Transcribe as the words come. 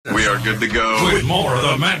good to go. With more of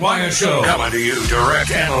the Matt Wyatt Show. Coming to you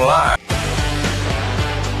direct and live.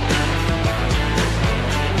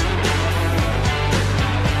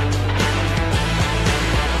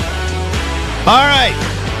 All right.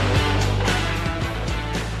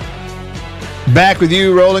 Back with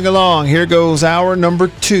you, rolling along. Here goes hour number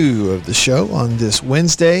 2 of the show on this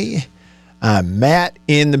Wednesday. I'm Matt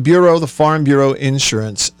in the Bureau, the Farm Bureau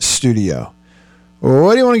Insurance Studio.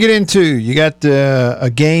 What do you want to get into? You got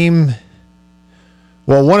a game,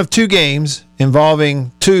 well, one of 2 games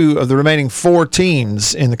involving 2 of the remaining 4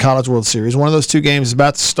 teams in the College World Series. One of those 2 games is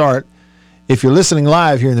about to start. If you're listening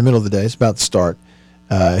live here in the middle of the day, it's about to start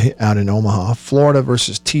out in Omaha. Florida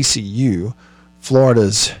versus TCU.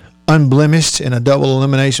 Florida's unblemished in a double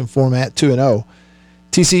elimination format, 2-0.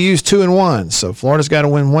 TCU's 2-1, so Florida's got to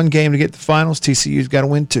win 1 game to get to the finals. TCU's got to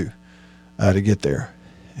win 2 to get there.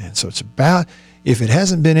 And so it's about, if it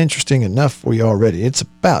hasn't been interesting enough for you already, it's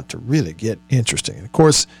about to really get interesting. And of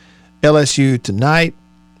course, LSU tonight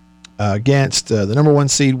against the number 1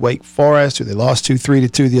 seed Wake Forest, who they lost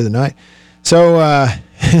 3-2 the other night. So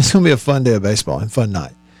it's going to be a fun day of baseball and fun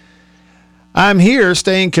night. I'm here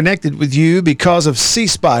staying connected with you because of C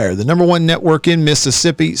Spire, the number 1 network in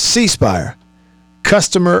Mississippi. C Spire,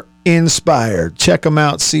 customer inspired. Check them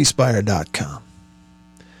out, cspire.com.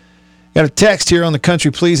 Got a text here on the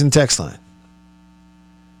Country Pleasing text line.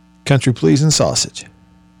 Country Pleasing sausage.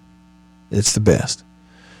 It's the best.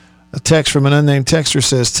 A text from an unnamed texter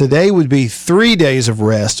says, today would be 3 days of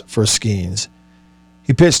rest for Skeens.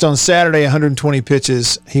 He pitched on Saturday, 120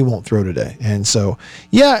 pitches. He won't throw today. And so,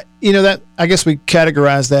 yeah, you know, that I guess we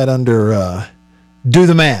categorize that under do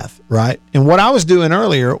the math, right? And what I was doing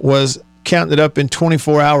earlier was counting it up in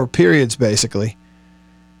 24-hour periods, basically.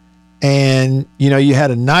 And, you know, you had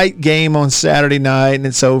a night game on Saturday night, and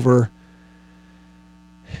it's over.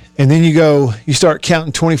 And then you start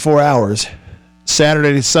counting 24 hours.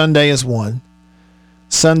 Saturday to Sunday is 1.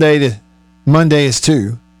 Sunday to Monday is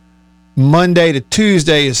 2. Monday to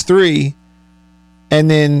Tuesday is 3,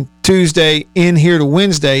 and then Tuesday in here to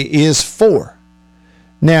Wednesday is 4.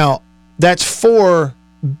 Now, that's 4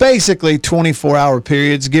 basically 24-hour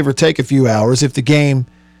periods, give or take a few hours, if the game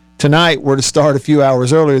tonight were to start a few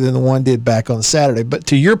hours earlier than the one did back on Saturday. But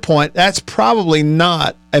to your point, that's probably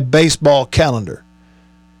not a baseball calendar.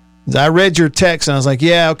 I read your text, and I was like,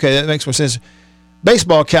 yeah, okay, that makes more sense.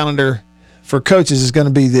 Baseball calendar for coaches is going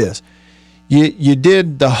to be this. You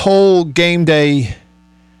did the whole game day,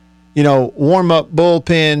 you know, warm-up,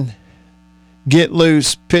 bullpen, get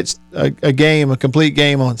loose, pitch a complete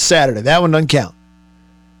game on Saturday. That one doesn't count,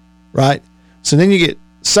 right? So then you get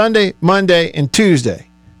Sunday, Monday, and Tuesday,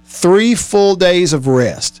 3 full days of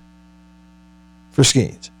rest for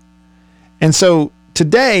Skeens. And so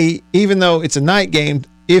today, even though it's a night game,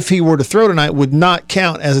 if he were to throw tonight, would not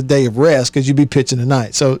count as a day of rest because you'd be pitching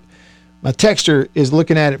tonight. So my texter is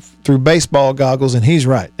looking at it through baseball goggles, and he's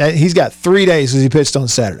right. He's got 3 days because he pitched on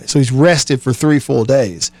Saturday. So he's rested for 3 full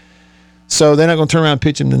days. So they're not going to turn around and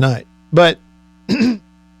pitch him tonight. But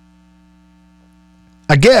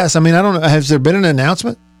I guess, I mean, I don't know. Has there been an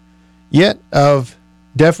announcement yet of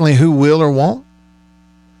definitely who will or won't?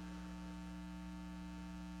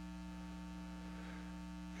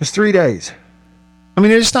 It's 3 days. I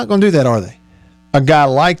mean, they're just not going to do that, are they? A guy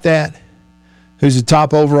like that, who's a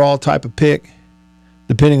top overall type of pick,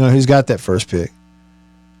 depending on who's got that first pick,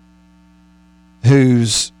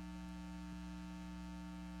 who's,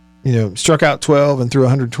 you know, struck out 12 and threw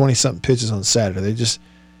 120-something pitches on Saturday. They just,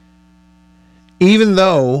 even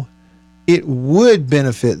though it would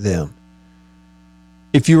benefit them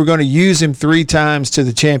if you were going to use him 3 times to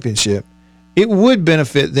the championship, it would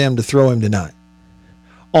benefit them to throw him tonight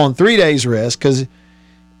on 3 days rest, because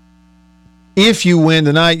if you win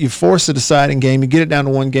tonight, you force a deciding game, you get it down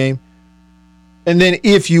to 1 game, and then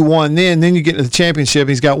if you won then you get to the championship.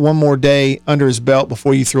 He's got 1 more day under his belt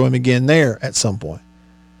before you throw him again there at some point.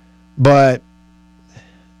 But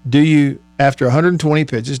do you, after 120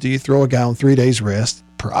 pitches, do you throw a guy on 3 days rest?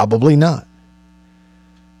 Probably not.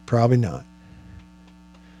 Probably not.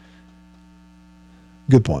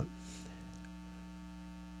 Good point.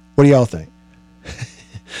 What do y'all think?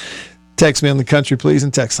 Text me on the Country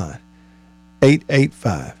Pleasing text line.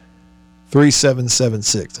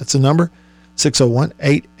 885-3776. That's the number,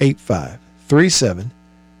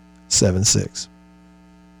 601-885-3776.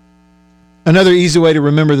 Another easy way to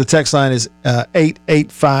remember the text line is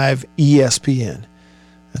 885-ESPN.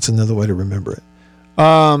 That's another way to remember it.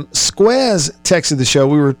 Squaz texted the show.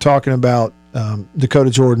 We were talking about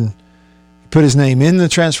Dakota Jordan. He put his name in the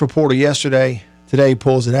transfer portal yesterday. Today he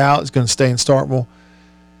pulls it out. He's going to stay in Starkville.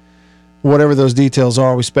 Whatever those details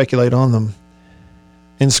are, we speculate on them.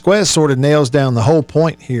 And Squez sort of nails down the whole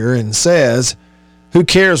point here and says, who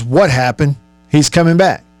cares what happened? He's coming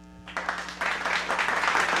back.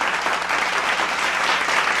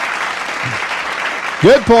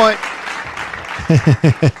 Good point.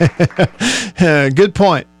 Good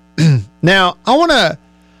point. Now, I want to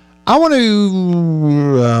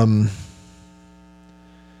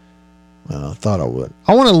well, I thought I would.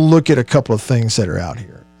 I want to look at a couple of things that are out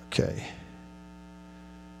here. Okay.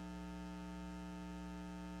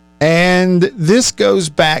 And this goes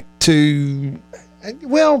back to,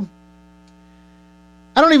 well,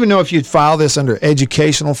 I don't even know if you'd file this under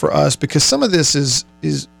educational for us, because some of this is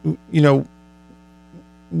you know,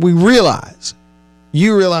 we realize,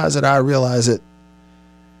 you realize it, I realize it,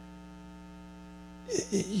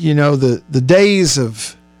 you know, the days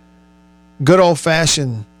of good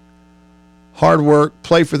old-fashioned hard work,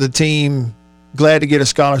 play for the team, glad to get a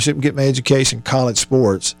scholarship and get my education, college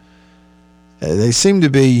sports, they seem to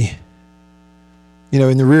be, you know,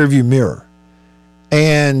 in the rearview mirror.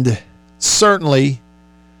 And certainly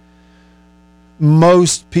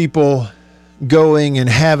most people going and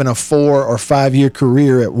having a 4 or 5 year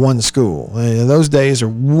career at one school, and those days are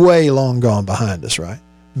way long gone behind us, right?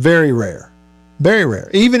 Very rare. Very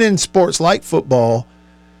rare. Even in sports like football,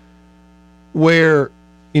 where,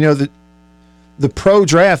 you know, the pro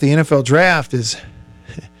draft, the NFL draft is,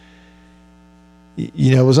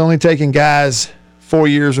 you know, was only taking guys 4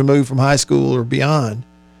 years removed from high school or beyond,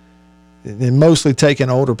 and mostly taking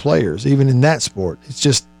older players. Even in that sport,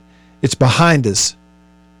 it's behind us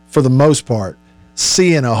for the most part,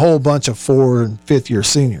 seeing a whole bunch of 4 and 5th year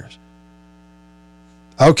seniors.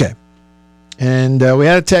 Okay. And we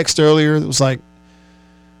had a text earlier that was like,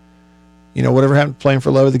 you know, whatever happened to playing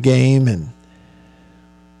for love of the game. And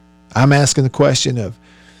I'm asking the question of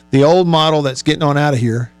the old model that's getting on out of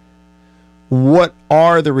here, what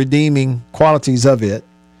are the redeeming qualities of it?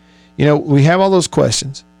 You know, we have all those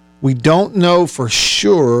questions. We don't know for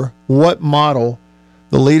sure what model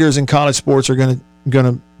the leaders in college sports are going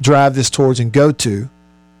to drive this towards and go to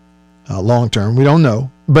long term. We don't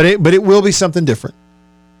know, but it will be something different.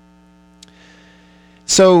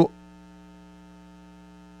 So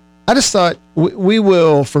I just thought we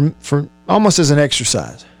will, for almost as an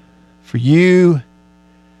exercise, for you,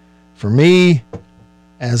 for me,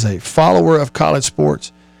 as a follower of college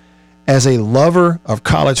sports, as a lover of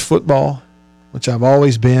college football, which I've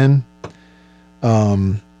always been,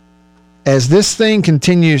 as this thing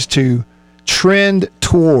continues to trend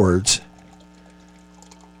towards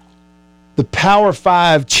the Power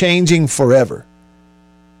 5 changing forever,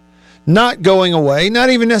 not going away, not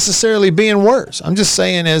even necessarily being worse. I'm just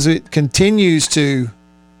saying, as it continues to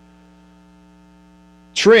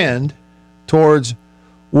trend towards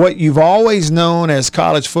what you've always known as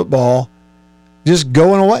college football just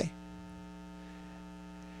going away.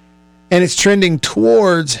 And it's trending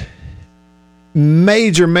towards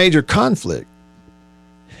major conflict.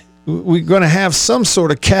 We're going to have some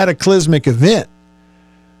sort of cataclysmic event.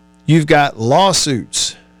 You've got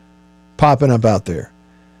lawsuits popping up out there.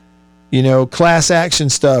 You know, class action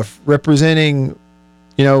stuff representing,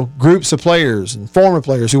 you know, groups of players and former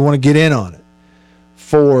players who want to get in on it.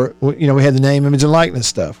 For, you know, we had the name, image, and likeness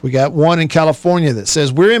stuff. We got one in California that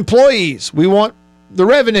says, we're employees. We want the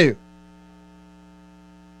revenue.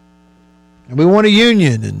 And we want a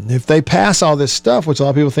union. And if they pass all this stuff, which a lot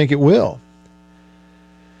of people think it will,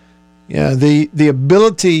 yeah, the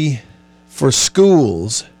ability for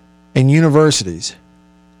schools and universities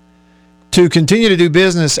to continue to do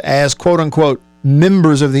business as quote-unquote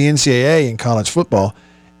members of the NCAA in college football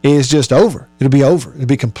is just over. It'll be over. It'll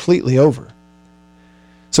be completely over.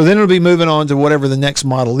 So then it'll be moving on to whatever the next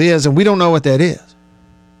model is, and we don't know what that is.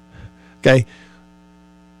 Okay?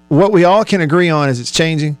 What we all can agree on is it's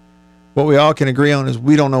changing. What we all can agree on is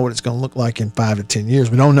we don't know what it's going to look like in 5 to 10 years.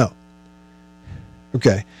 We don't know.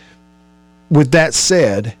 Okay. With that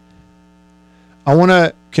said, I want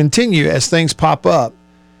to continue as things pop up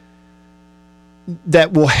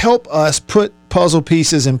that will help us put puzzle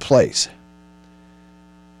pieces in place.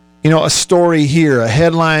 You know, a story here, a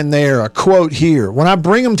headline there, a quote here. When I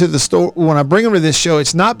bring them to the store, when I bring them to this show,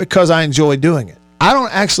 it's not because I enjoy doing it. I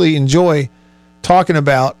don't actually enjoy talking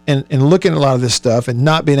about and looking at a lot of this stuff and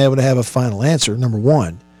not being able to have a final answer, number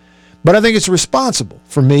one. But I think it's responsible.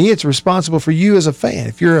 For me, it's responsible for you as a fan.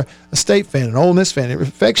 If you're a State fan, an Ole Miss fan, it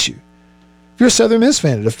affects you. If you're a Southern Miss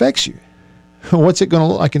fan, it affects you. What's it going to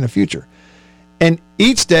look like in the future? And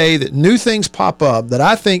each day that new things pop up that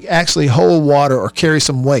I think actually hold water or carry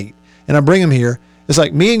some weight, and I bring them here, it's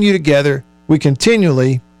like me and you together, we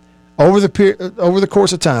continually, over the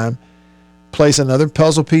course of time, place another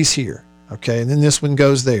puzzle piece here. Okay, and then this one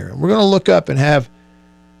goes there. And we're going to look up and have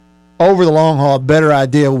over the long haul, a better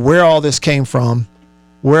idea of where all this came from,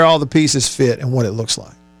 where all the pieces fit, and what it looks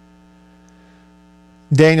like.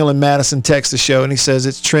 Daniel in Madison texts the show, and he says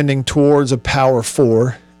it's trending towards a Power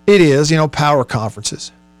 4. It is, power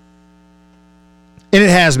conferences. And it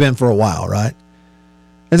has been for a while, right?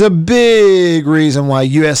 There's a big reason why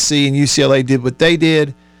USC and UCLA did what they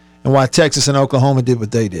did and why Texas and Oklahoma did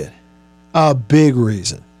what they did. A big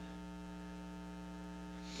reason.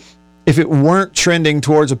 If it weren't trending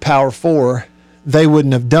towards a Power 4, they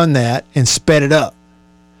wouldn't have done that and sped it up.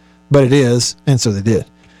 But it is, and so they did.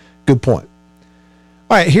 Good point.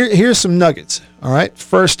 All right, here's some nuggets. All right,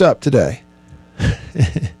 first up today.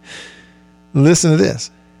 Listen to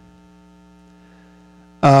this.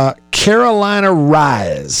 Carolina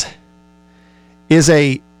Rise is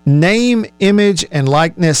a name, image, and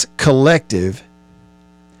likeness collective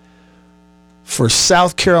for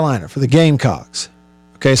South Carolina, for the Gamecocks.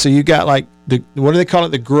 Okay, so you got what do they call it?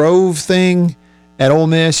 The Grove thing at Ole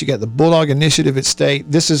Miss. You got the Bulldog Initiative at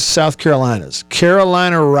State. This is South Carolina's.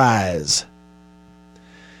 Carolina Rise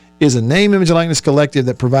is a name, image, and likeness collective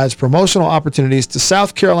that provides promotional opportunities to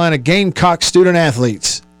South Carolina Gamecock student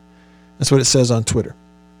athletes. That's what it says on Twitter.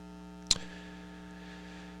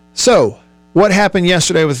 So, what happened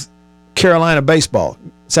yesterday with Carolina baseball,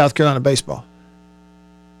 South Carolina baseball?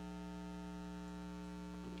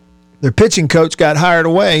 Their pitching coach got hired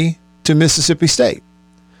away to Mississippi State.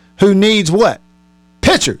 Who needs what?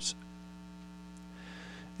 Pitchers.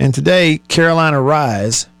 And today, Carolina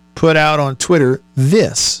Rise put out on Twitter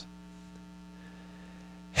this.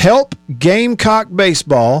 Help Gamecock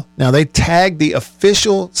Baseball. Now, they tagged the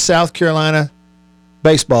official South Carolina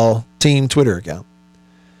baseball team Twitter account.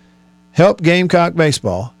 Help Gamecock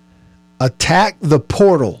Baseball attack the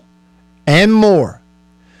portal and more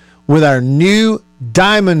with our new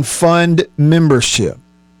Diamond Fund membership.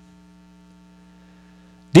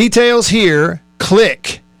 Details here.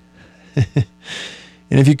 Click. And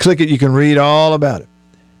if you click it, you can read all about it.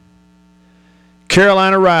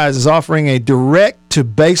 Carolina Rise is offering a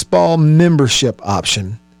direct-to-baseball membership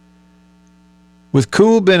option with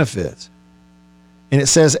cool benefits. And it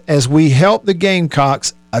says, as we help the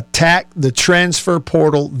Gamecocks attack the transfer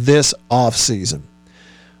portal this offseason.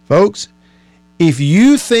 Folks, if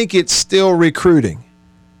you think it's still recruiting,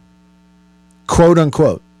 quote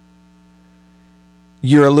unquote,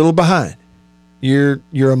 you're a little behind. You're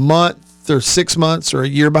a month or 6 months or a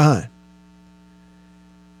year behind.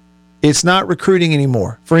 It's not recruiting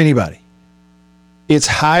anymore for anybody. It's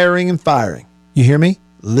hiring and firing. You hear me?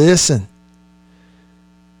 Listen.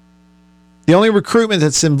 The only recruitment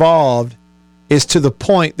that's involved is to the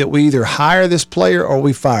point that we either hire this player or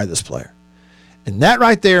we fire this player. And that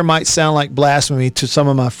right there might sound like blasphemy to some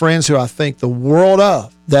of my friends who I think the world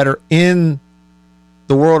of, that are in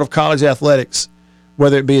the world of college athletics,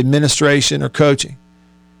 whether it be administration or coaching.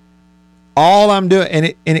 All I'm doing,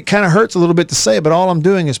 and it kind of hurts a little bit to say, but all I'm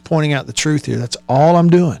doing is pointing out the truth here. That's all I'm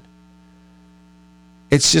doing.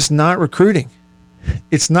 It's just not recruiting.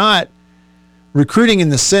 It's not recruiting in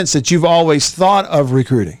the sense that you've always thought of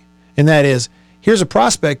recruiting. And that is, here's a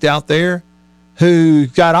prospect out there who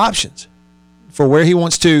got options for where he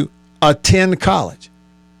wants to attend college.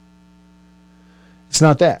 It's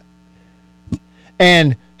not that.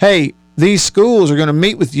 And, hey, these schools are going to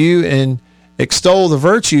meet with you and extol the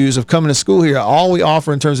virtues of coming to school here. All we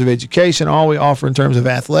offer in terms of education, all we offer in terms of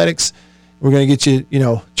athletics, we're going to get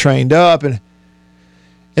you, trained up, and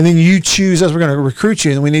then you choose us. We're going to recruit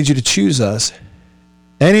you, and we need you to choose us.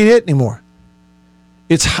 That ain't it anymore.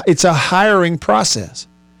 It's a hiring process.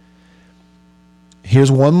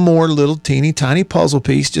 Here's one more little teeny tiny puzzle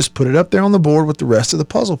piece. Just put it up there on the board with the rest of the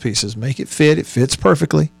puzzle pieces. Make it fit. It fits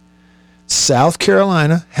perfectly. South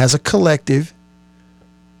Carolina has a collective.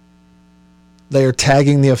 They are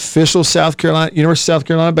tagging the official University of South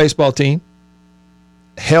Carolina baseball team.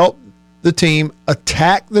 Help the team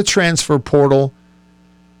attack the transfer portal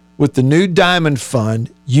with the new Diamond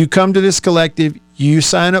Fund. You come to this collective. You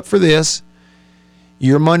sign up for this.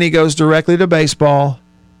 Your money goes directly to baseball.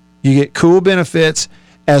 You get cool benefits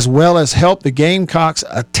as well as help the Gamecocks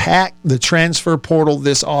attack the transfer portal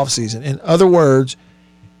this offseason. In other words,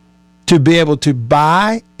 to be able to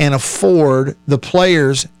buy and afford the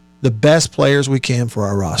players, the best players we can for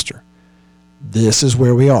our roster. This is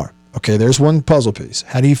where we are. Okay, there's one puzzle piece.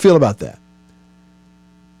 How do you feel about that?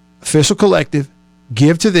 Official collective,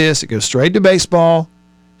 give to this. It goes straight to baseball.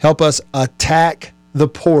 Help us attack the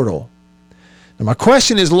portal. Now, my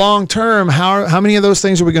question is long-term, how many of those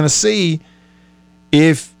things are we going to see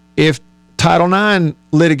if Title IX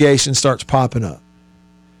litigation starts popping up?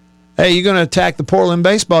 Hey, you're going to attack the portal in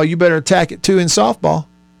baseball, you better attack it too in softball.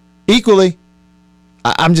 Equally.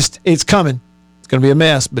 It's coming. It's going to be a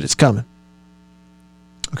mess, but it's coming.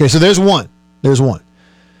 Okay, so there's one.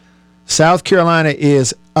 South Carolina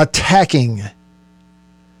is attacking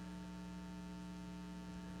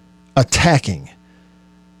the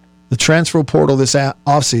transfer portal this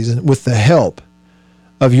offseason with the help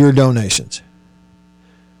of your donations.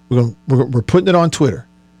 We're putting it on Twitter.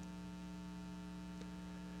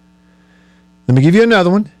 Let me give you another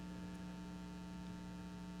one.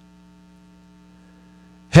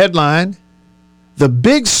 Headline, the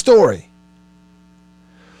big story.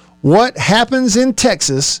 What happens in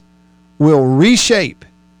Texas will reshape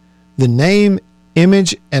the name,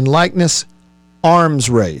 image, and likeness arms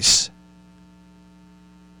race.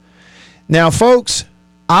 Now, folks,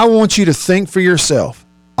 I want you to think for yourself.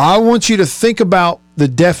 I want you to think about the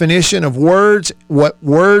definition of words, what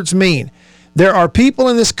words mean. There are people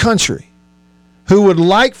in this country who would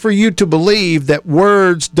like for you to believe that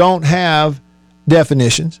words don't have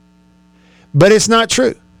definitions, but it's not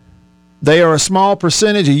true. They are a small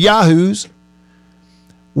percentage of yahoos.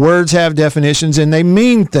 Words have definitions and they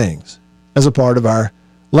mean things as a part of our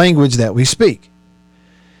language that we speak.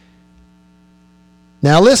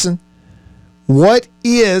 Now listen, what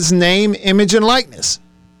is name, image, and likeness?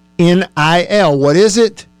 NIL. What is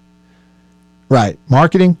it? Right,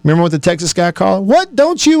 marketing. Remember what the Texas guy called it? What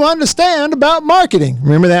don't you understand about marketing?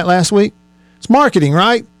 Remember that last week? It's marketing,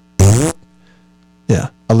 right? Yeah,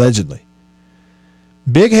 allegedly.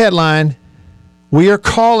 Big headline, we are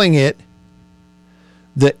calling it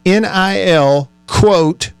the NIL,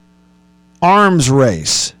 quote, arms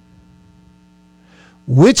race.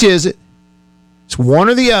 Which is it? It's one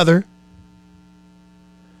or the other.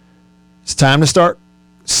 It's time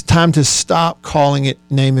to stop calling it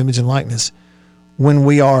name, image, and likeness when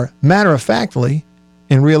we are matter-of-factly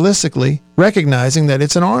and realistically recognizing that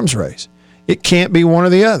it's an arms race. It can't be one or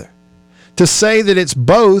the other. To say that it's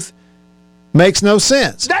both makes no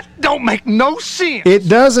sense. That don't make no sense. It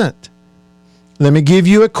doesn't. Let me give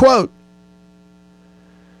you a quote.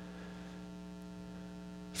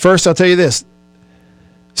 First, I'll tell you this.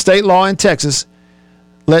 State law in Texas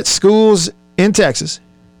lets schools in Texas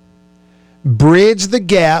bridge the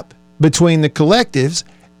gap between the collectives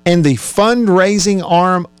and the fundraising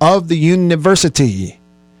arm of the university.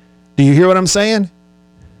 Do you hear what I'm saying?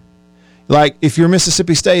 Like if you're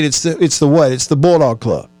Mississippi State, it's the what? It's the Bulldog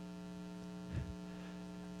Club.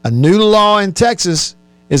 A new law in Texas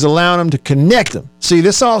is allowing them to connect them. See,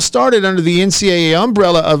 this all started under the NCAA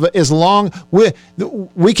umbrella of as long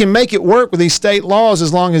we can make it work with these state laws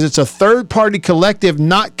as long as it's a third-party collective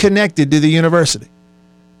not connected to the university.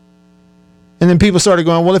 And then people started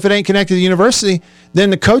going, well, if it ain't connected to the university,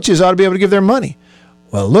 then the coaches ought to be able to give their money.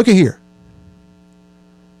 Well, look at here.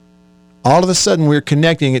 All of a sudden, we're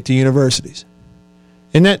connecting it to universities.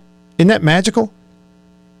 Isn't that magical?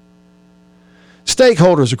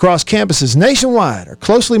 Stakeholders across campuses nationwide are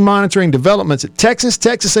closely monitoring developments at Texas,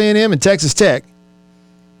 Texas A&M, and Texas Tech,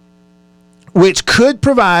 which could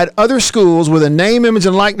provide other schools with a name, image,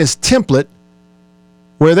 and likeness template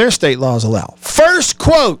where their state laws allow. First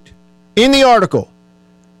quote in the article,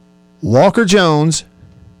 Walker Jones,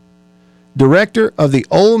 director of the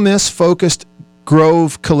Ole Miss-focused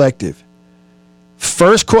Grove Collective.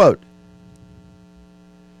 First quote,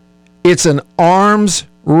 it's an arms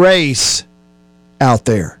race out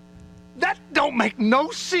there. That don't make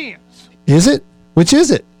no sense. Is it? Which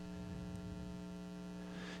is it?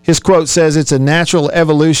 His quote says it's a natural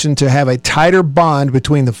evolution to have a tighter bond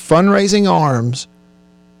between the fundraising arms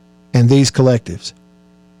and these collectives.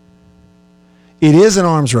 It is an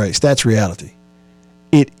arms race. That's reality.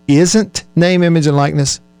 It isn't name, image, and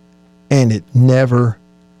likeness, and it never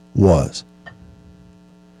was.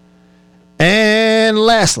 And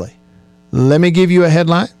lastly, let me give you a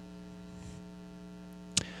headline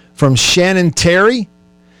from Shannon Terry.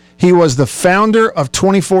 He was the founder of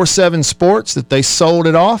 24/7 Sports that they sold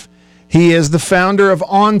it off. He is the founder of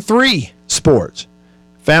On3 Sports,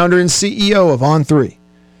 founder and CEO of On3.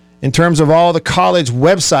 In terms of all the college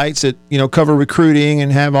websites that, cover recruiting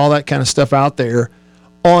and have all that kind of stuff out there,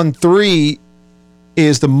 On3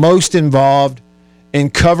 is the most involved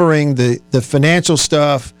in covering the financial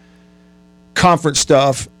stuff, conference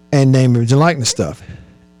stuff, and name, image, and likeness stuff.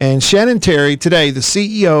 And Shannon Terry, today, the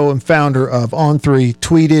CEO and founder of On3,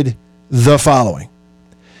 tweeted the following.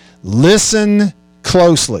 Listen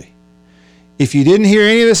closely. If you didn't hear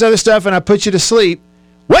any of this other stuff and I put you to sleep,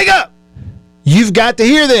 wake up! You've got to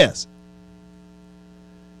hear this.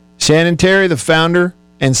 Shannon Terry, the founder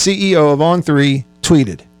and CEO of On3,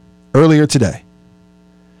 tweeted earlier today.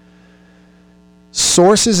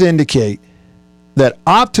 Sources indicate that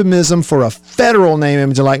optimism for a federal name,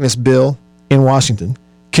 image, and likeness bill in Washington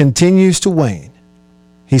continues to wane.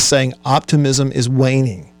 He's saying optimism is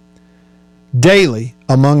waning daily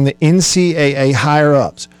among the NCAA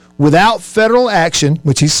higher-ups. Without federal action,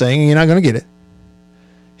 which he's saying you're not going to get it,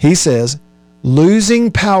 he says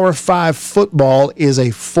losing Power 5 football is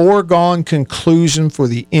a foregone conclusion for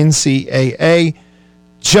the NCAA,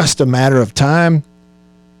 just a matter of time.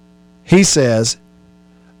 He says,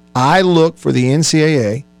 I look for the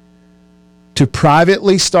NCAA to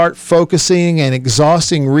privately start focusing and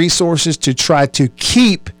exhausting resources to try to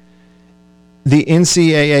keep the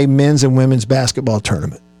NCAA men's and women's basketball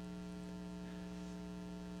tournament.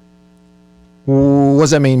 What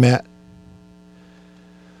does that mean, Matt?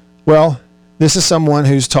 Well, this is someone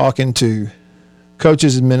who's talking to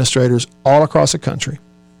coaches, administrators all across the country,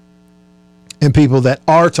 and people that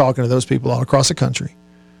are talking to those people all across the country.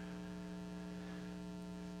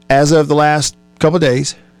 As of the last couple of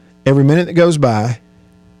days, every minute that goes by,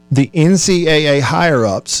 the NCAA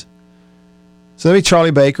higher-ups, so that'd be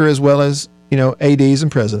Charlie Baker as well as, ADs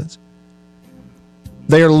and presidents,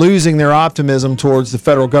 they are losing their optimism towards the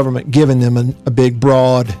federal government giving them a big,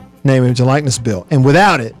 broad name, image, and likeness bill. And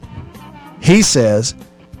without it, he says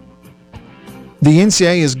the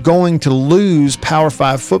NCAA is going to lose Power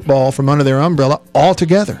 5 football from under their umbrella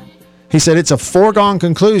altogether. He said it's a foregone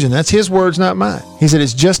conclusion. That's his words, not mine. He said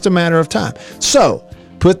it's just a matter of time. So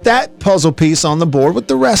put that puzzle piece on the board with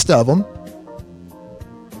the rest of them.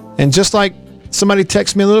 And just like somebody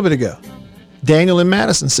texted me a little bit ago, Daniel in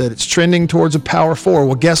Madison said it's trending towards a Power 4.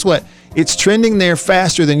 Well, guess what? It's trending there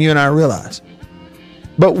faster than you and I realize.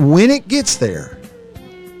 But when it gets there,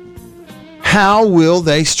 how will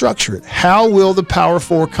they structure it? How will the Power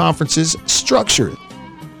 4 conferences structure it?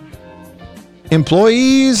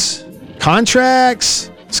 Employees,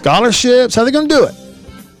 contracts, scholarships, how are they going to do it?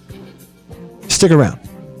 Stick around.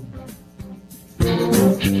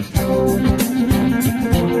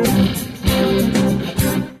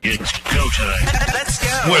 It's go time. Let's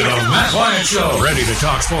go. With the Matt Wyatt Show. Ready to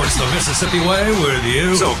talk sports the Mississippi way with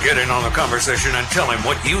you. So get in on the conversation and tell him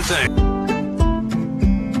what you think.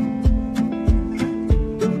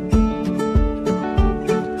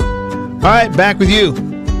 All right, back with you.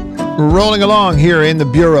 We're rolling along here in the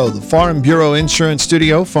Bureau, the Farm Bureau Insurance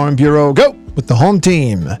Studio. Farm Bureau, go with the home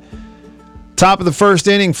team. Top of the first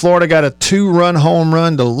inning, Florida got a 2-run home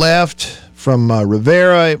run to left from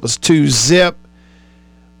Rivera. It was 2-zip.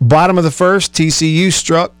 Bottom of the first, TCU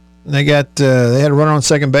struck. They had a runner on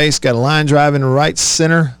second base, got a line drive into right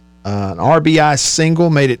center. An RBI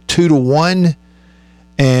single made it 2-1.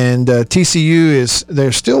 And TCU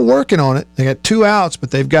they're still working on it. They got 2 outs,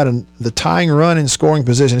 but they've got the tying run in scoring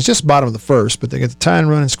position. It's just bottom of the first, but they got the tying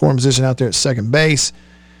run in scoring position out there at second base.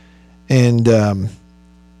 And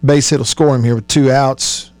base hit will score him here with 2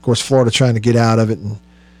 outs. Of course, Florida trying to get out of it and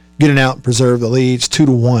get an out and preserve the lead. It's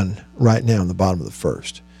 2-1 right now in the bottom of the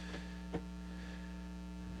first.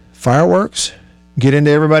 Fireworks, get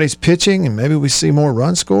into everybody's pitching, and maybe we see more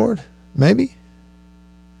runs scored. Maybe.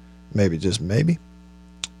 Maybe, just maybe.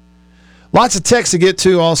 Lots of texts to get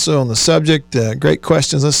to also on the subject. Great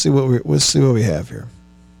questions. Let's see what we have here.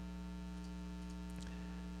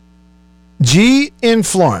 G in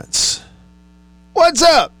Florence. What's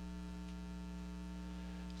up?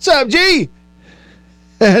 What's up, G?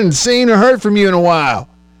 Hadn't seen or heard from you in a while.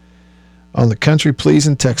 On the Country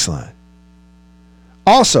Pleasing text line.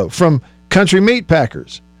 Also from Country Meat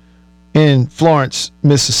Packers in Florence,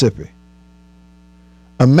 Mississippi.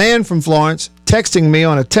 A man from Florence texting me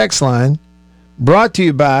on a text line brought to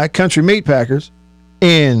you by Country Meat Packers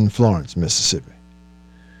in Florence, Mississippi.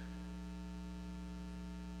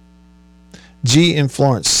 G in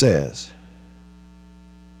Florence says,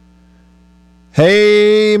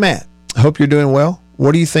 hey, Matt, I hope you're doing well.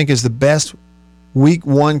 What do you think is the best Week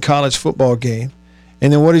 1 college football game?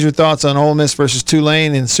 And then what is your thoughts on Ole Miss versus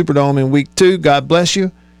Tulane in Superdome in Week 2? God bless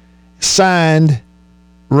you. Signed,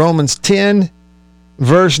 Romans 10,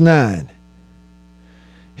 verse 9.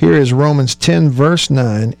 Here is Romans 10, verse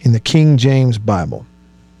 9 in the King James Bible.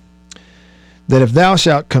 That if thou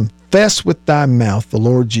shalt confess with thy mouth the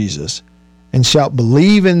Lord Jesus, and shalt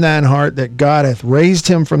believe in thine heart that God hath raised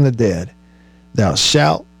him from the dead, thou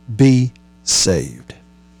shalt be saved.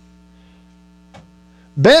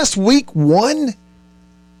 Best Week 1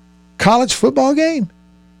 college football game?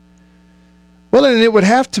 Well, and it would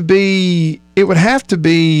have to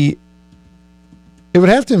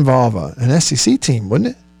involve an SEC team, wouldn't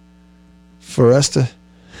it? For us to,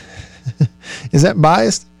 is that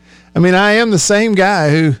biased? I mean, I am the same guy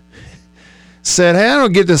who said, hey, I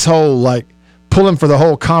don't get this whole, pulling for the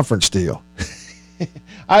whole conference deal.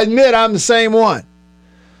 I admit I'm the same one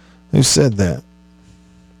who said that.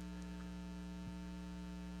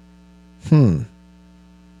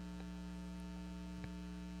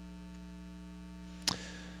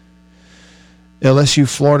 LSU,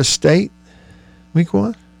 Florida State, week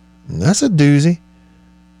 1. That's a doozy.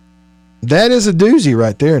 That is a doozy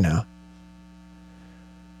right there now.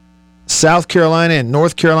 South Carolina and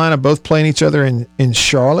North Carolina both playing each other in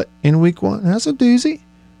Charlotte in week 1. That's a doozy.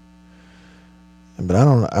 But I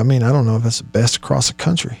don't know if that's the best across the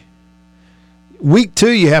country. Week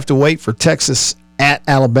 2, you have to wait for Texas at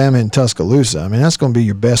Alabama in Tuscaloosa. I mean, that's going to be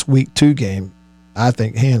your best week 2 game, I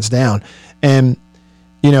think, hands down. And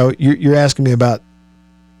you're asking me about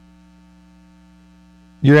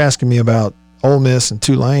Ole Miss and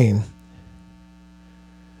Tulane.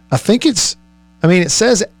 I think it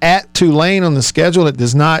says at Tulane on the schedule. It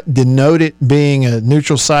does not denote it being a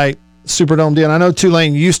neutral site Superdome deal. And I know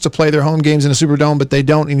Tulane used to play their home games in a Superdome, but they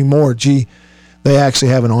don't anymore. They actually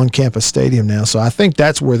have an on-campus stadium now, so I think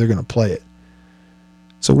that's where they're going to play it.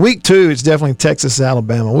 So week 2, it's definitely Texas,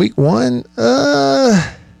 Alabama. Week 1,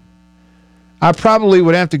 I probably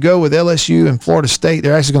would have to go with LSU and Florida State.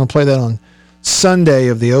 They're actually going to play that on Sunday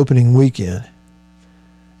of the opening weekend.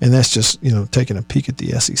 And that's just, taking a peek at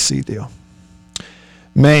the SEC deal.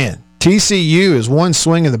 Man, TCU is one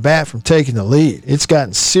swing of the bat from taking the lead. It's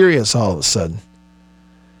gotten serious all of a sudden.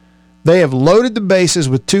 They have loaded the bases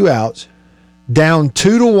with 2 outs, down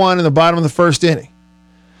 2-1 in the bottom of the first inning.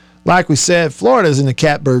 Like we said, Florida's in the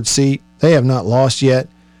catbird seat. They have not lost yet.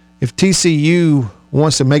 If TCU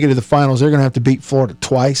wants to make it to the finals, they're going to have to beat Florida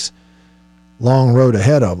twice. Long road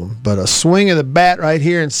ahead of them. But a swing of the bat right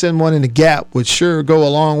here and send one in the gap would sure go a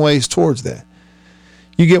long ways towards that.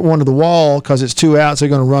 You get one to the wall because it's 2 outs, they're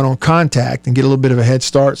going to run on contact and get a little bit of a head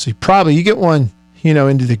start. So you get one,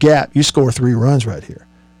 into the gap, you score 3 runs right here.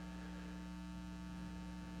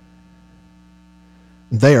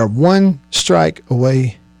 They are 1 strike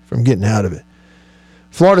away from getting out of it.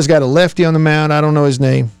 Florida's got a lefty on the mound. I don't know his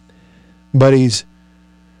name, but he's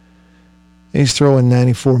throwing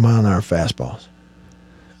 94-mile-an-hour fastballs.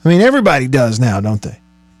 I mean, everybody does now, don't they?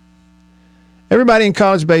 Everybody in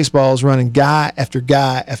college baseball is running guy after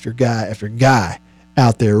guy after guy after guy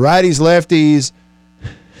out there. Righties, lefties,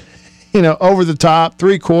 over the top,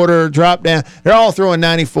 3/4, drop down. They're all throwing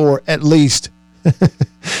 94 at least.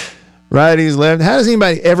 Righties, lefties. How does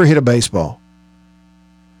anybody ever hit a baseball?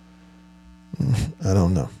 I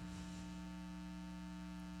don't know.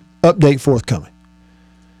 Update forthcoming.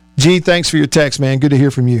 G, thanks for your text, man. Good to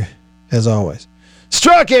hear from you, as always.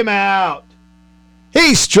 Struck him out.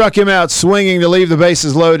 He struck him out swinging to leave the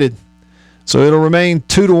bases loaded. So it'll remain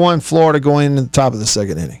 2-1 Florida going into the top of the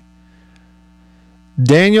second inning.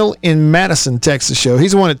 Daniel in Madison texts the show.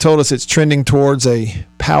 He's the one that told us it's trending towards a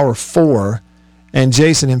Power 4. And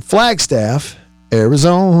Jason in Flagstaff,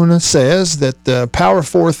 Arizona, says that the Power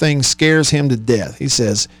 4 thing scares him to death. He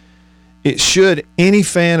says, it should any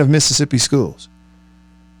fan of Mississippi schools.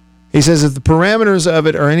 He says if the parameters of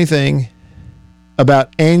it are anything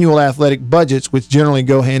about annual athletic budgets, which generally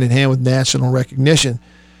go hand in hand with national recognition,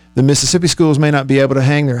 the Mississippi schools may not be able to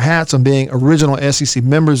hang their hats on being original SEC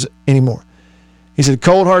members anymore. He said,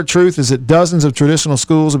 cold hard truth is that dozens of traditional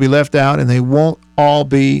schools will be left out and they won't all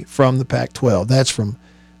be from the Pac-12. That's from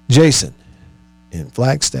Jason in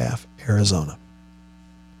Flagstaff, Arizona.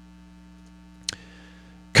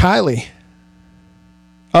 Kylie.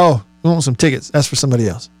 Oh, we want some tickets. That's for somebody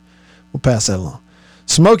else. We'll pass that along.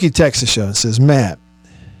 Smokey texts the show and says, Matt,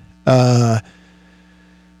 do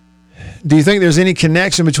you think there's any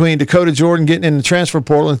connection between Dakota Jordan getting in the transfer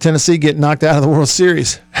portal and Tennessee getting knocked out of the World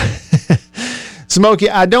Series? Smokey,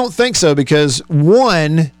 I don't think so because,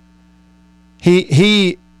 one,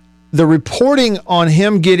 the reporting on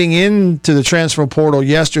him getting into the transfer portal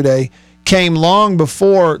yesterday came long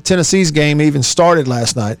before Tennessee's game even started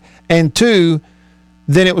last night. And two,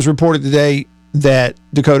 then it was reported today that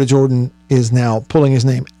Dakota Jordan is now pulling his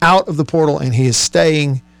name out of the portal and he is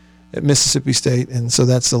staying at Mississippi State. And so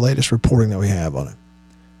that's the latest reporting that we have on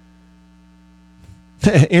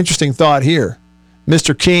it. Interesting thought here.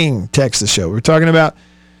 Mr. King texts the show. We're talking about,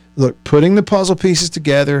 look, putting the puzzle pieces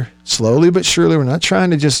together slowly but surely. We're not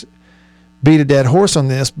trying to just beat a dead horse on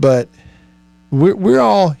this, but we're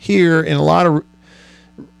all here in a lot of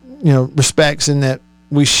respects in that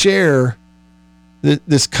we share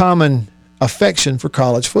this common affection for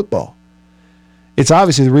college football. It's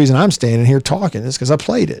obviously the reason I'm standing here talking is because I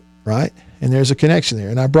played it, right? And there's a connection there,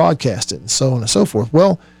 and I broadcast it, and so on and so forth.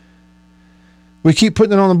 Well, we keep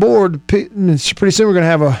putting it on the board. Pretty soon we're going to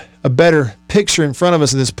have a better picture in front of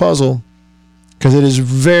us of this puzzle because it is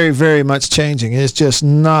very, very much changing. It's just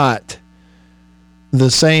not the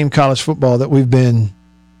same college football that we've been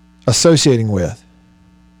associating with.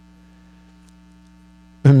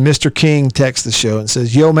 Mr. King texts the show and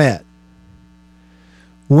says, "Yo, Matt,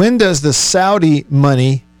 when does the Saudi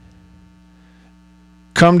money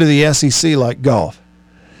come to the SEC like golf?"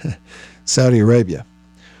 Saudi Arabia.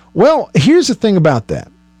 Well, here's the thing about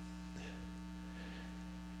that.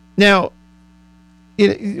 Now,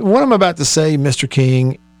 what I'm about to say, Mr.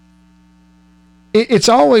 King, it's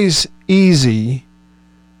always easy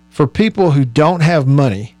for people who don't have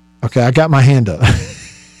money. Okay, I got my hand up.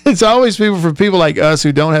 It's always for people like us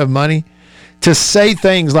who don't have money to say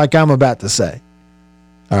things like I'm about to say.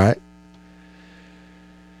 All right?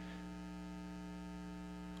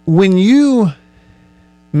 When you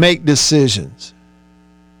make decisions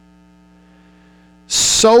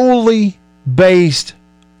solely based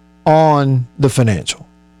on the financial,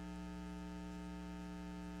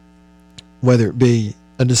 whether it be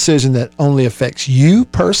a decision that only affects you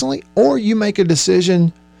personally, or you make a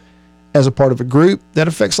decision as a part of a group that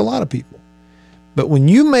affects a lot of people. But when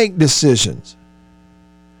you make decisions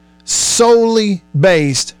solely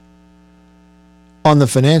based on the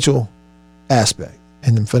financial aspect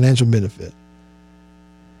and the financial benefit,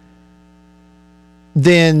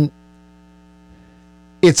 then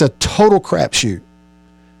it's a total crapshoot.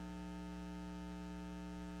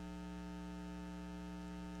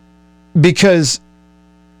 Because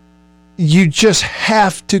you just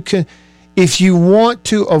have to, if you want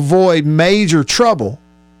to avoid major trouble,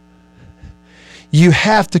 you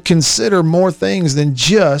have to consider more things than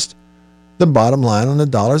just the bottom line on the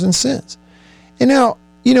dollars and cents. And now,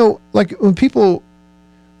 like when people,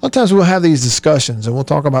 a lot of times we'll have these discussions and we'll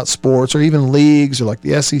talk about sports or even leagues or like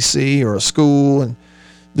the SEC or a school and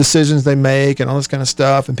decisions they make and all this kind of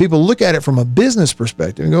stuff. And people look at it from a business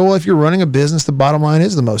perspective and go, well, if you're running a business, the bottom line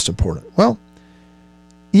is the most important. Well,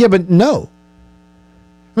 yeah, but no.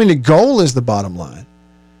 I mean, the goal is the bottom line.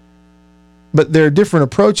 But there are different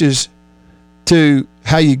approaches to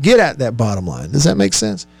how you get at that bottom line. Does that make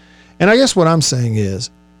sense? And I guess what I'm saying is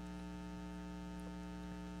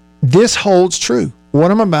this holds true.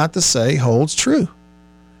 What I'm about to say holds true.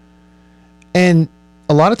 And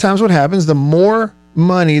a lot of times what happens, the more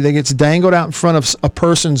money that gets dangled out in front of a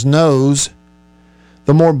person's nose,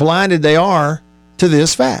 the more blinded they are to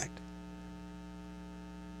this fact.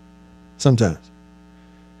 Sometimes.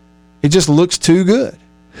 It just looks too good.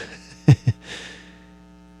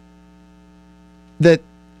 That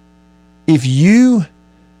if you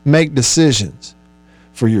make decisions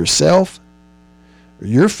for yourself or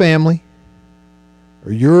your family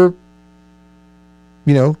or your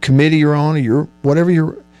committee you're on or your whatever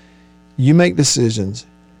you make decisions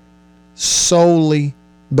solely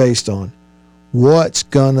based on what's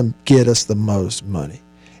going to get us the most money.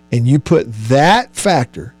 And you put that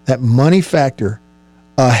factor, that money factor,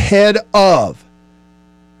 ahead of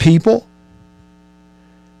people,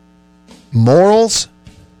 morals,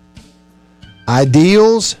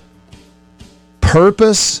 ideals,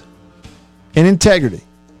 purpose, and integrity.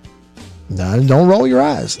 Now, don't roll your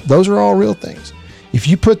eyes. Those are all real things. If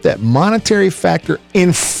you put that monetary factor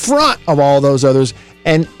in front of all those others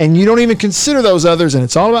and you don't even consider those others and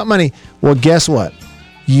it's all about money, well, guess what?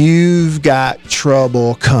 You've got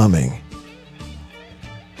trouble coming.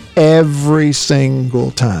 Every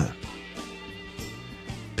single time.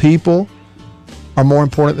 People are more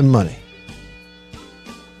important than money.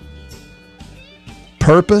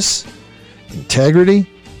 Purpose, integrity,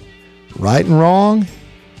 right and wrong,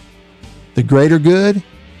 the greater good,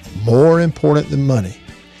 more important than money.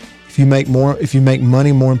 If you make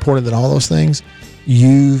money more important than all those things,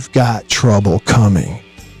 you've got trouble coming.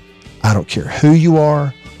 I don't care who you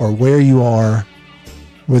are or where you are,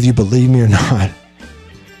 whether you believe me or not.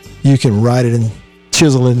 You can write it and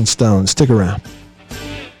chisel it in stone. Stick around.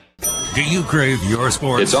 Do you crave your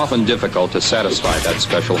sports? It's often difficult to satisfy that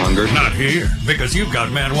special hunger. Not here, because you've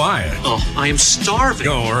got man Wyatt. Oh, I am starving.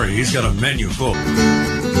 Don't worry, he's got a menu full.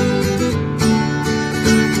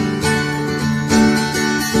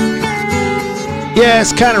 Yeah,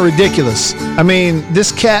 it's kind of ridiculous. I mean,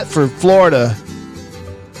 this cat for Florida,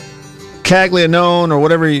 Caglianone or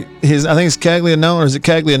whatever I think it's Caglianone, or is it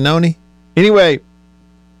Caglianone? Anyway,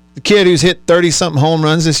 the kid who's hit 30-something home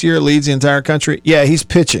runs this year, leads the entire country. Yeah, he's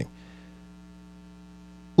pitching.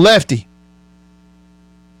 Lefty.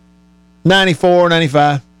 94,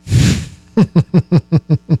 95.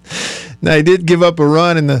 Now, he did give up a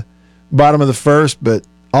run in the bottom of the first, but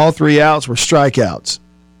all three outs were strikeouts.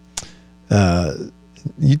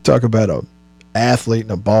 You talk about an athlete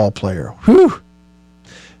and a ball player. Whew.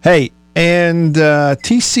 Hey, and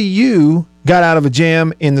TCU got out of a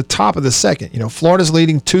jam in the top of the second. Florida's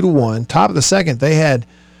leading 2-1. Top of the second, they had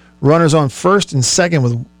runners on first and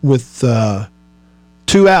second with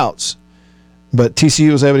 2 outs. but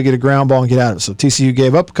TCU was able to get a ground ball and get out of it. So TCU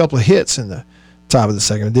gave up a couple of hits in the top of the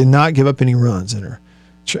second. It did not give up any runs, and are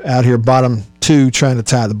out here bottom 2 trying to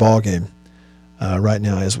tie the ball game right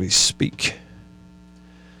now as we speak.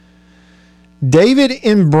 David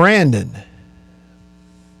in Brandon.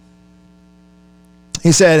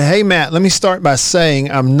 He said, "Hey, Matt, let me start by saying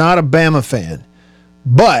I'm not a Bama fan,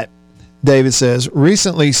 but," David says,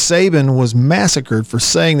 "recently Saban was massacred for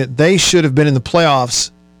saying that they should have been in the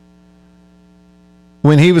playoffs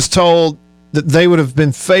when he was told that they would have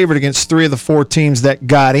been favored against 3 of the 4 teams that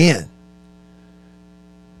got in."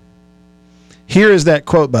 Here is that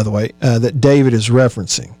quote, by the way, that David is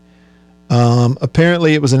referencing.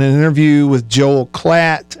 Apparently it was in an interview with Joel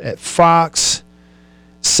Klatt at Fox.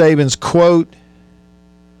 Saban's quote,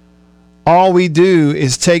 "All we do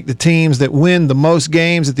is take the teams that win the most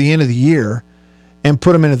games at the end of the year and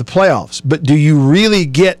put them into the playoffs. But do you really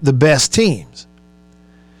get the best teams?"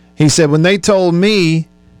 He said, "When they told me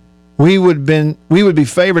we would be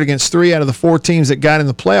favored against 3 out of the 4 teams that got in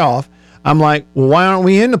the playoff, I'm like, well, why aren't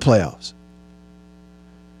we in the playoffs?"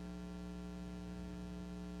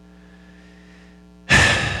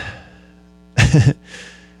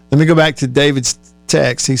 Let me go back to David's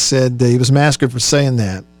text. He said he was massacred for saying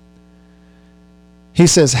that. He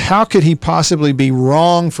says, "How could he possibly be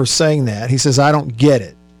wrong for saying that?" He says, "I don't get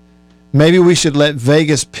it. Maybe we should let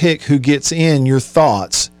Vegas pick who gets in. Your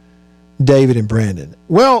thoughts, David and Brandon."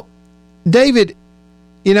 Well, David,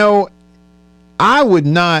 I would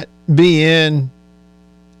not be in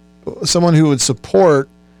someone who would support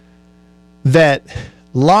that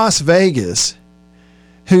Las Vegas,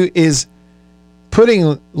 who is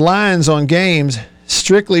putting lines on games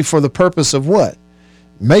strictly for the purpose of what?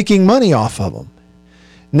 Making money off of them.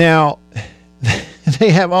 Now, they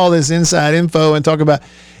have all this inside info and talk about,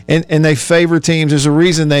 and they favor teams. There's a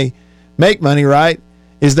reason they make money, right?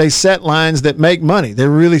 Is they set lines that make money. They're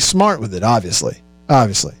really smart with it, obviously.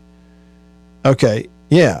 Okay,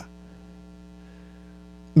 yeah.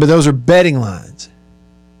 But those are betting lines.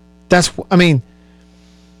 I'm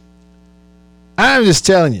just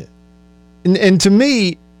telling you. And to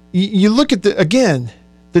me, you look at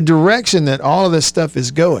the direction that all of this stuff is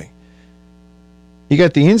going. You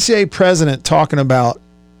got the NCAA president talking about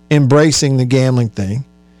embracing the gambling thing.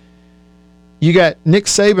 You got Nick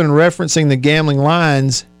Saban referencing the gambling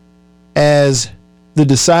lines as the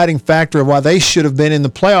deciding factor of why they should have been in the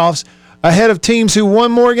playoffs ahead of teams who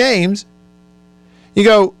won more games. You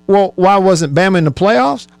go, well, why wasn't Bama in the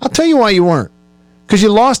playoffs? I'll tell you why you weren't. Because you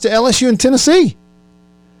lost to LSU and Tennessee.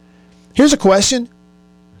 Here's a question.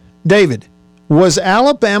 David, was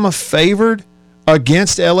Alabama favored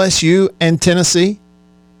against LSU and Tennessee?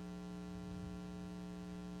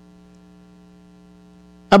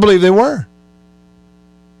 I believe they were.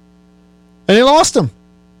 And they lost them.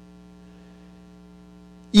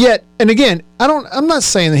 Yet, and again, I'm not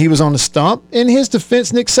saying that he was on the stump. In his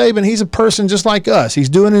defense, Nick Saban, he's a person just like us. He's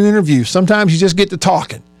doing an interview. Sometimes you just get to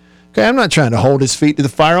talking. Okay, I'm not trying to hold his feet to the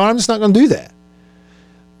fire on. I'm just not going to do that.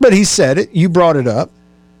 But he said it. You brought it up.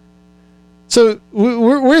 So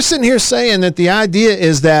we're sitting here saying that the idea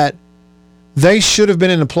is that they should have been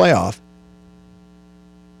in the playoff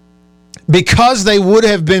because they would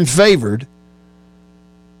have been favored,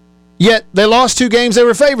 yet they lost 2 games they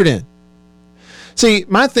were favored in. See,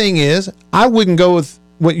 my thing is, I wouldn't go with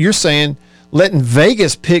what you're saying, letting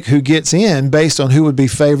Vegas pick who gets in based on who would be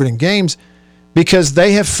favored in games, because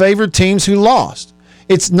they have favored teams who lost.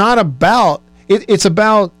 It's not about, it's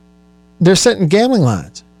about they're setting gambling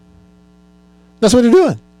lines. That's what they're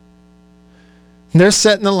doing. They're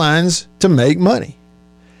setting the lines to make money.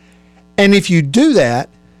 And if you do that,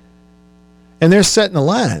 and they're setting the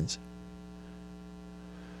lines,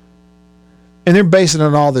 and they're basing it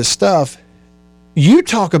on all this stuff, you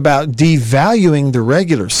talk about devaluing the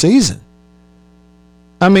regular season.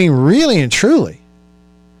 I mean, really and truly.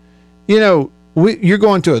 You know, you're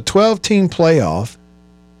going to a 12-team playoff.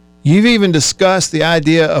 You've even discussed the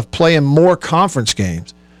idea of playing more conference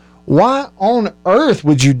games. Why on earth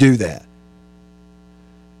would you do that?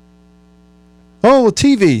 Oh, well,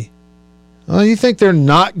 TV. Oh, you think they're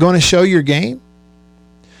not going to show your game?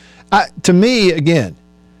 To me, again,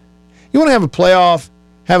 you want to have a playoff,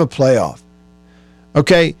 have a playoff.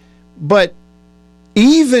 Okay? But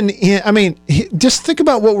even in, just think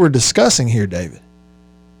about what we're discussing here, David.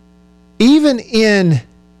 Even in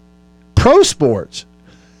pro sports,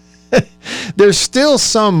 there's still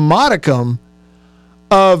some modicum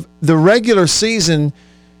of the regular season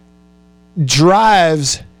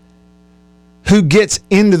drives who gets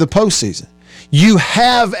into the postseason. You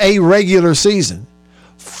have a regular season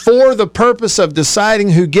for the purpose of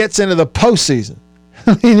deciding who gets into the postseason.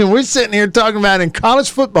 I mean, we're sitting here talking about in college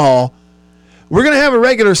football, we're going to have a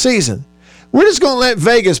regular season. We're just going to let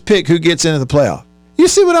Vegas pick who gets into the playoff. You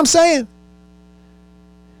see what I'm saying?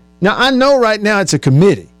 Now, I know right now it's a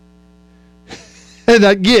committee. And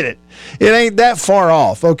I get it. It ain't that far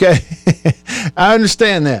off, okay? I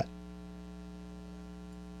understand that.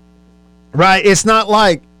 Right? It's not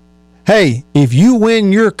like, hey, if you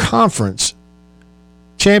win your conference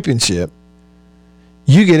championship,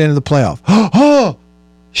 you get into the playoff. Oh,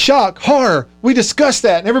 shock, horror. We discussed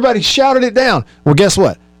that and everybody shouted it down. Well, guess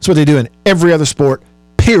what? That's what they do in every other sport,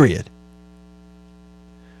 period.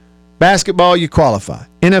 Basketball, you qualify.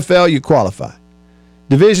 NFL, you qualify.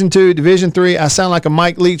 Division II, Division III, I sound like a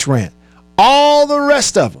Mike Leach rant. All the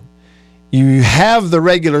rest of them, you have the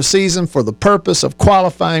regular season for the purpose of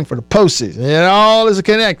qualifying for the postseason. It all is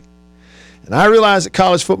connected. And I realize that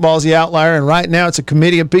college football is the outlier, and right now it's a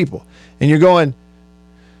committee of people. And you're going,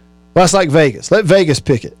 well, it's like Vegas. Let Vegas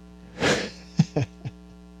pick it.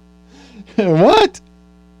 What?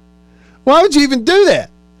 Why would you even do that?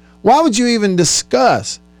 Why would you even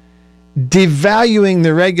discuss devaluing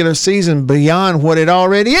the regular season beyond what it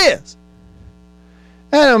already is?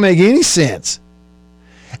 That don't make any sense.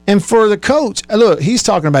 And for the coach, look, he's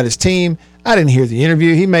talking about his team. I didn't hear the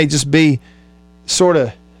interview. He may just be sort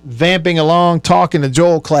of vamping along, talking to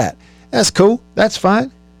Joel Klatt. That's cool. That's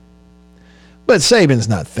fine. But Saban's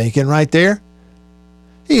not thinking right there.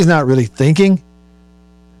 He's not really thinking.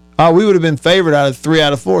 Oh, we would have been favored out of 3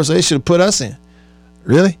 out of 4, so they should have put us in.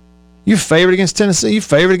 Really? You favored against Tennessee? You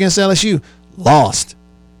favored against LSU? Lost.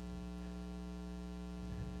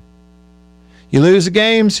 You lose the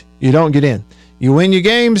games, you don't get in. You win your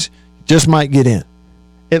games, you just might get in.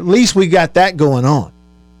 At least we got that going on.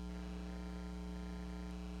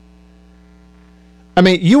 I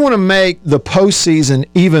mean, you want to make the postseason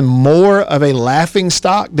even more of a laughing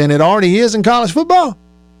stock than it already is in college football?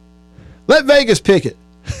 Let Vegas pick it.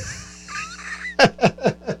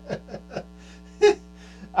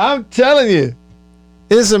 I'm telling you,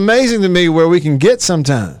 it's amazing to me where we can get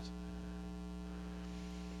sometimes.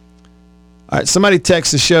 All right, somebody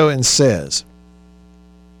texts the show and says,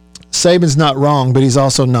 Saban's not wrong, but he's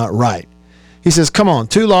also not right. He says, come on,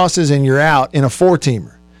 2 losses and you're out in a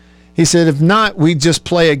 4-teamer. He said, if not, we'd just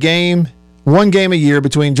play a game, 1 game a year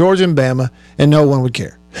between Georgia and Bama, and no one would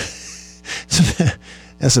care.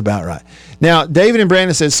 That's about right. Now, David and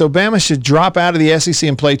Brandon said, so Bama should drop out of the SEC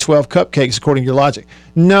and play 12 cupcakes according to your logic.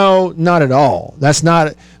 No, not at all. That's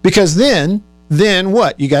not – because then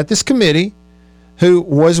what? You got this committee who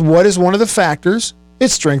was what is one of the factors?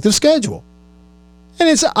 It's strength of schedule. And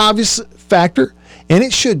it's an obvious factor, and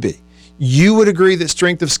it should be. You would agree that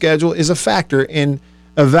strength of schedule is a factor in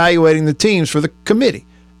evaluating the teams for the committee.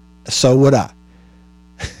 So would I.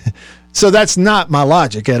 So that's not my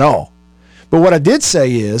logic at all. But what I did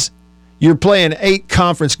say is you're playing 8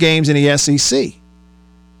 conference games in the SEC.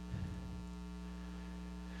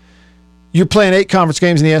 You're playing 8 conference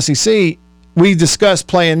games in the SEC. We discussed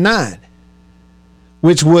playing 9,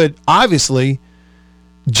 which would obviously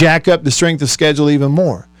jack up the strength of schedule even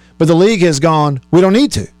more. But the league has gone, we don't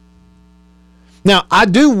need to. Now, I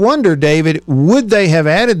do wonder, David, would they have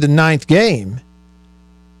added the 9th game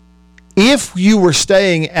if you were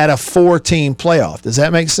staying at a 4-team playoff? Does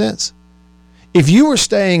that make sense? If you were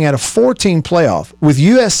staying at a 4-team playoff with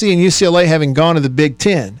USC and UCLA having gone to the Big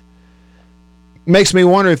Ten, makes me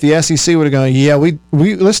wonder if the SEC would have gone, yeah, we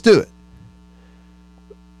let's do it.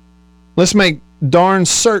 Let's make darn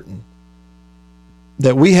certain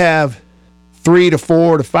that we have 3 to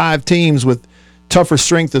 4 to 5 teams with tougher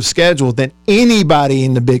strength of schedule than anybody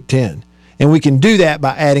in the Big Ten. And we can do that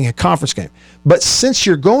by adding a conference game. But since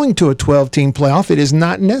you're going to a 12-team playoff, it is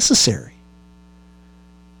not necessary.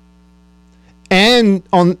 And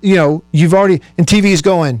you've already, and TV's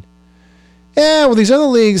going, yeah, well, these other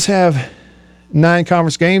leagues have 9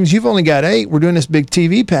 conference games. You've only got 8. We're doing this big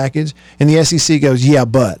TV package. And the SEC goes, yeah,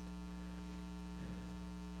 but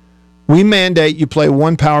we mandate you play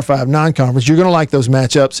 1 Power 5 non-conference. You're going to like those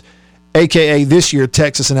matchups, a.k.a. this year,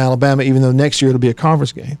 Texas and Alabama, even though next year it'll be a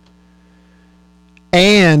conference game.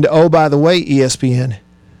 And, oh, by the way, ESPN,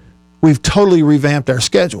 we've totally revamped our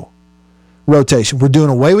schedule rotation. We're doing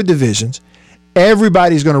away with divisions.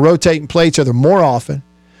 Everybody's going to rotate and play each other more often.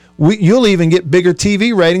 You'll even get bigger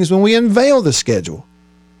TV ratings when we unveil the schedule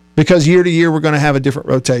because year to year we're going to have a different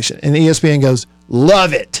rotation. And ESPN goes,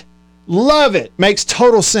 love it. Love it. Makes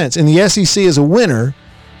total sense. And the SEC is a winner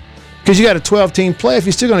because you got a 12-team playoff.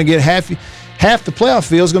 You're still going to get half the playoff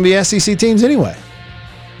field is going to be SEC teams anyway.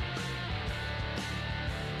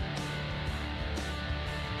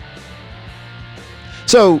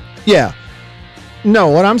 So, yeah. No,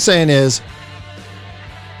 what I'm saying is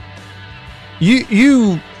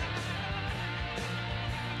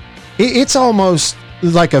It's almost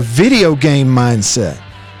like a video game mindset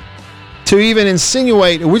to even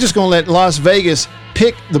insinuate we're just going to let Las Vegas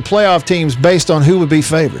pick the playoff teams based on who would be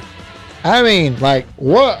favored. I mean, like,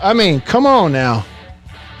 what? I mean, come on now.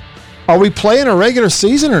 Are we playing a regular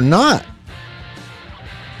season or not?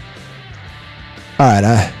 All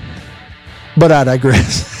right, but I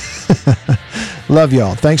digress. Love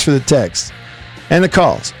y'all. Thanks for the text and the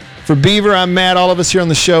calls. For Beaver, I'm Matt. All of us here on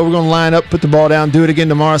the show, we're going to line up, put the ball down, do it again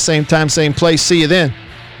tomorrow, same time, same place. See you then.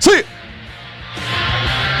 See you.